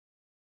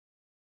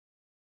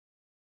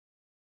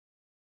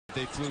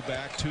They flew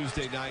back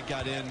Tuesday night,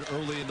 got in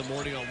early in the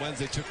morning on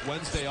Wednesday, took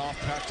Wednesday off,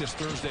 practiced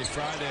Thursday,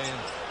 Friday, and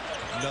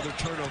another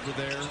turnover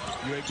there.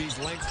 UAB's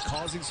length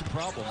causing some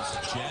problems.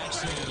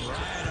 Jackson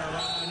right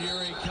around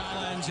Yuri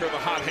Collins. The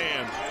hot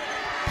hand.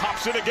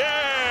 Pops it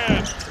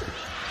again.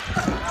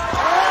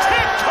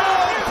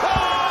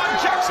 Quan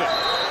Jackson.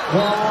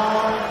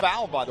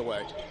 Foul, by the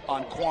way,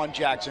 on Quan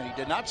Jackson. He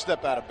did not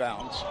step out of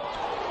bounds.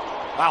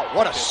 Wow,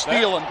 what a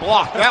steal and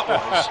block that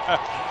was.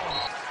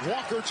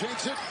 Walker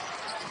takes it.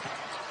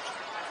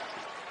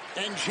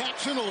 And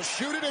Jackson will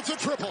shoot it. It's a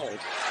triple.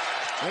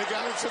 They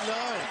got it to 9.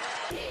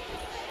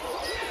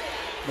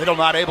 Middle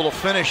not able to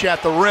finish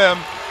at the rim.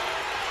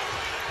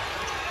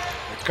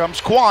 Here comes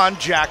Quan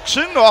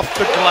Jackson off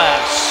the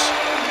glass.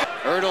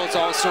 Ertl's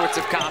all sorts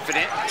of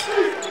confident.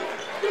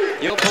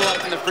 He'll pull up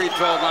from the free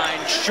throw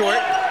line short.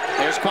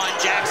 There's Quan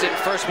Jackson,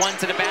 first one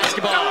to the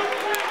basketball.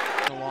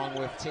 Along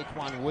with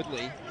Taquan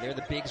Woodley, they're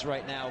the bigs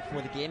right now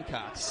for the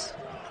Gamecocks.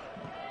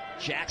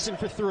 Jackson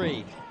for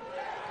 3.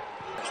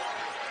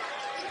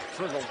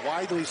 Sort of a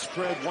widely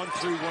spread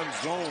 1-3-1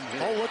 zone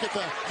here. Oh, look at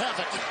the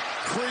havoc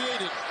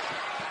created.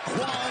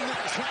 Quan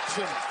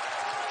Jackson.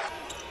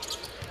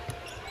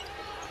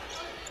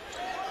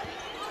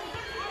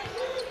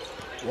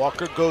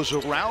 Walker goes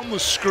around the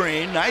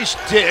screen. Nice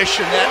dish,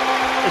 and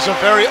that is a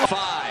very...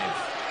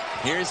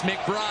 5. Here's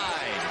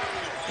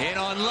McBride. In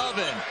on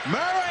Lovin.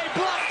 Murray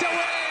blocked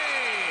away.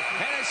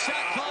 And a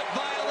shot clock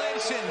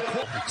violation.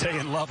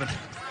 Taking Lovin.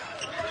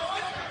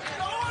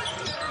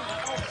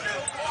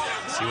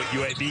 See what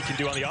UAB can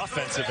do on the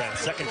offensive end.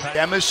 Second time.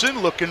 Emerson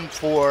looking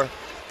for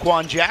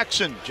Quan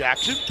Jackson.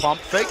 Jackson,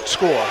 pump fake,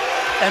 score,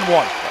 and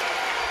 1.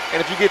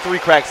 And if you get 3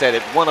 cracks at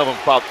it, one of them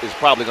is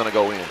probably going to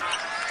go in.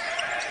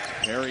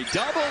 Harry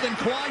doubled, and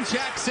Quan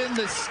Jackson,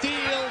 the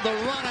steal, the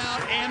run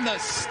out, and the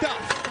stuff.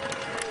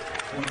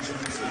 Still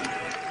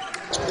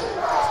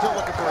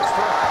looking for his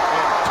foot.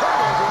 And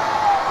turnover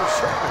for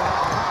Sherman.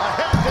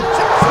 Ahead to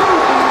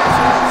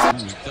Jackson.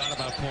 He thought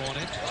about pulling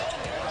it.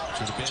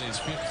 Should have been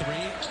his 5th 3.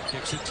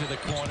 Kicks it to the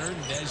corner.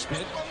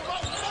 Nesbitt.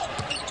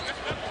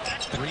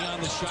 3 on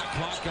the shot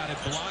clock. Got it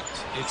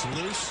blocked. It's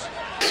loose.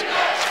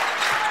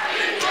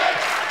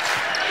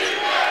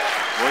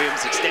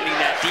 Williams extending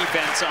that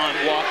defense on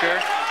Walker.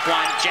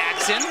 Quan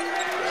Jackson.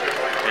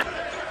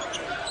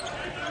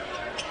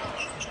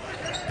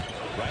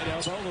 Right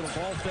elbow, little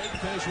ball fake,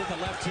 finish with the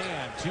left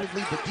hand. But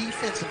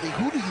defensively,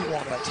 who do you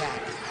want to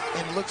attack?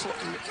 And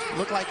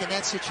look like in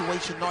that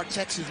situation, North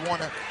Texas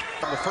want to.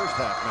 The first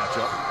half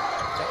matchup.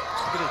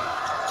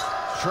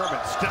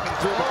 Sherman stepping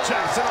through with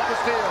Jackson on the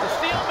steal. The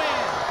steal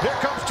man. Here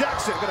comes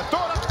Jackson. Going to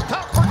throw it up the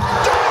top for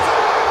Jackson.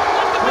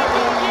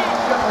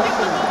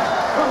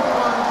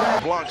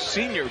 Blanc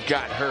Sr.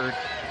 got hurt.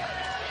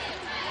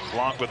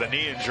 Blanc with a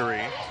knee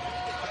injury.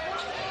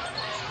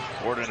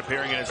 Gordon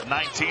appearing in his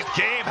 19th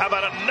game. How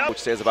about another? Which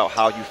says about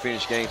how you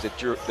finish games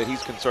that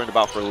he's concerned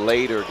about for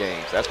later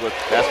games. That's what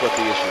the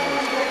issue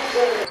is.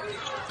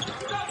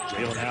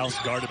 Jalen House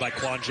guarded by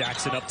Quan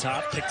Jackson up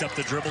top. Picked up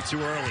the dribble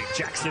too early.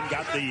 Jackson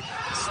got the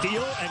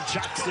steal, and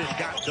Jackson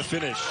got the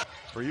finish.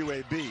 For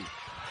UAB.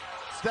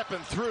 Stepping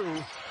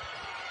through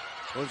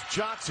was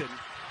Johnson.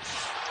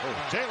 Oh,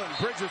 Jalen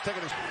Bridges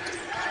taking his...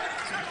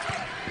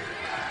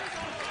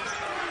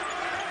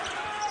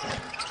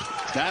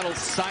 That'll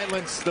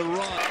silence the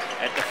run.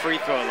 At the free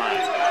throw line.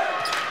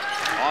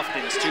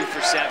 Austin's 2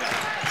 for 7.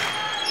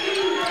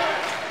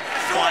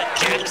 Quan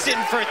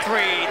Jackson for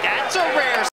 3. That's a rare